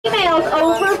females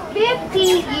over 50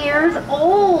 years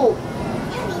old.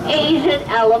 Asian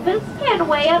elephants can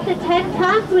weigh up to 10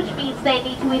 tons, which means they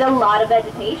need to eat a lot of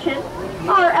vegetation.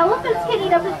 Our elephants can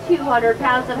eat up to 200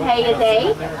 pounds of hay a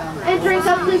day and drink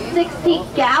up to 60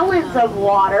 gallons of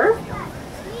water.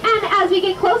 And as we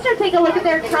get closer, take a look at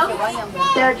their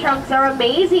trunks. Their trunks are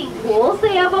amazing tools.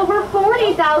 They have over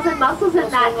 40,000 muscles in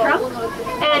that trunk.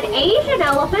 And Asian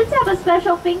elephants have a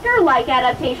special finger-like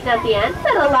adaptation at the end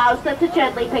that allows them to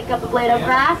gently pick up a blade of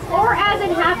grass, or as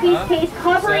in Happy's case,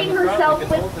 covering herself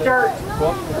with dirt.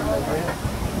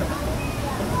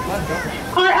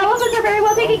 Our elephants are very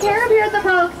well taken care of here at the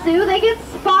Bronx Zoo. They get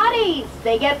spa days,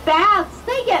 they get baths,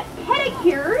 they get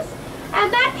pedicures.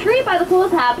 And that tree by the pool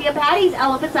is Happy and Patty's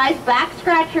elephant-sized back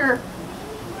scratcher.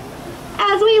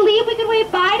 As we leave, we can wave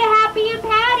bye to Happy and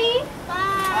Patty.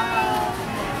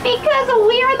 Bye. Because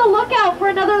we are on the lookout for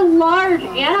another large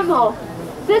animal.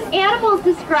 This animal is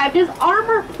described as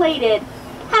armor-plated,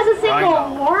 has a single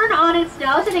horn on its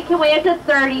nose, and it can weigh up to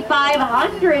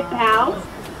 3,500 pounds.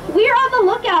 We're on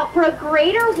the lookout for a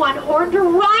greater one-horned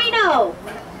rhino.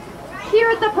 Here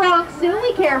at the Bronx Zoo,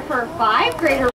 we care for 5 greater